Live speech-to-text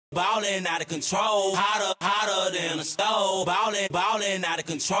Ballen out of control, hotter than a stove. Ballen out of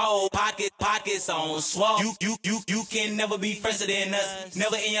control, pockets on swole. You can never be fresher than us,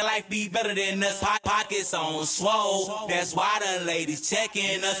 never in your life be better than us. Pockets on swole, that's why the ladies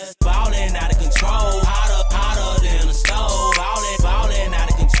checking us. Ballen out of control, hotter than a stove. Ballen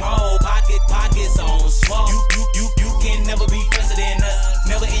out of control, pockets on swole. You can never be fresher than us,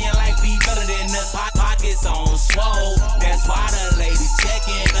 never in your life be better than us. Pockets on swole, that's why the ladies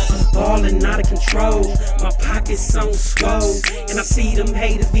checking us. Ballin' out of control, my pockets on swole. And I see them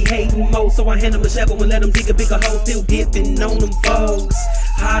haters be hating more, so I hand them a shovel and let them dig a bigger hole. Still dipping on them Vogues,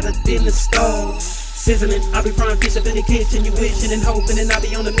 hotter than the stove. Sizzling, I be frying fish up in the kitchen. You wishing and hoping, and I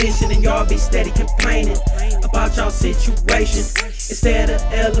be on a mission, and y'all be steady complaining about y'all situation instead of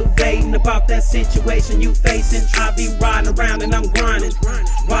elevating about that situation you facing. I be riding around and I'm grinding,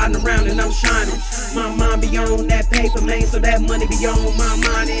 riding around and I'm shining. My mind be on that paper, man, so that money be on my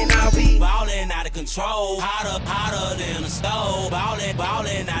mind, and I'll be ballin' out of control, hotter than a stove.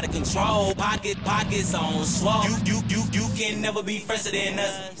 Ballin' out of control, pockets on swole. You can never be fresher than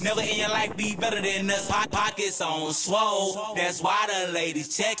us, never in your life be better than us. Pockets on swole, that's why the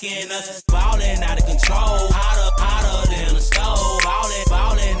ladies checking us. Ballin' out of control, hotter than a stove.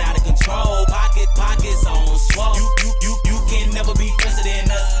 Ballin' out of control, pockets on swole. You can never be fresher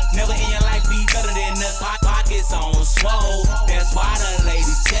than us, never in your life be better than us. Pockets on swole, that's why the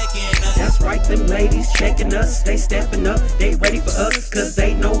ladies checking us. That's right, them ladies checking us. They stepping up, they ready for us, cause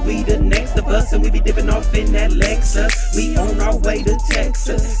they know we the next of us. And we be dipping off in that Lexus. We on our way to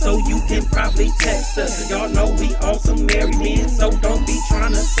Texas, so you can probably text us. Y'all know we awesome married men, so don't be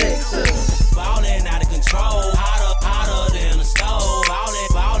trying to sex us. Ballin' out of control, hotter than a stove.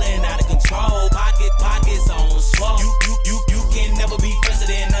 Ballin' out of control, pockets on swole. You can never be fresher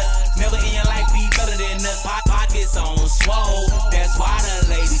than us, never in your life be better than us. Pockets on swole, that's why the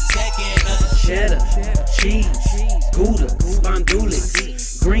ladies checking us. Cheddar, cheese, Gouda,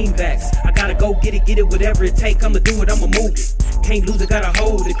 spondulics, greenbacks. I gotta go get it, whatever it take. I'ma do it, I'ma move it. Can't lose it, gotta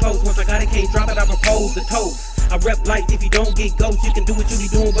hold it close. Once I got it, can't drop it, I propose the toast. I rep life, if you don't get ghost, you can do what you be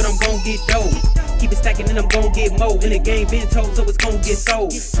doing, but I'm gon' get dough. Keep it stacking and I'm gon' get more. In the game been told, so it's gon' get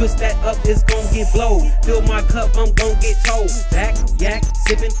sold. Twist that up, it's gon' get blowed. Fill my cup, I'm gon' get told. Back, yak,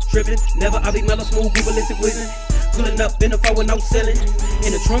 sippin', trippin', never I be mellow, smooth, people listen, whizzin'. Pulling up in the phone with no ceiling.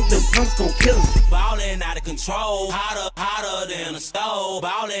 In the trunk, them pumps gon' kill 'em. Ballin' out of control, hotter than a stove.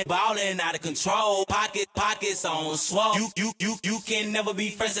 Ballin' out of control, pockets on swole. You can never be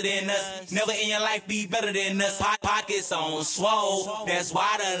fresher than us, never in your life be better than us. Pockets on swole, that's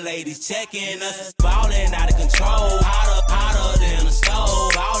why the ladies checking us. Ballin' out of control, hotter than a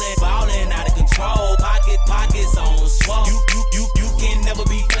stove. Ballin' out of control, pockets on swole. You can never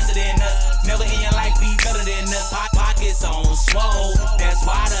be fresher than us, never in your life be better than us. Pockets on swole, that's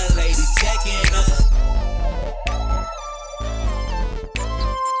why the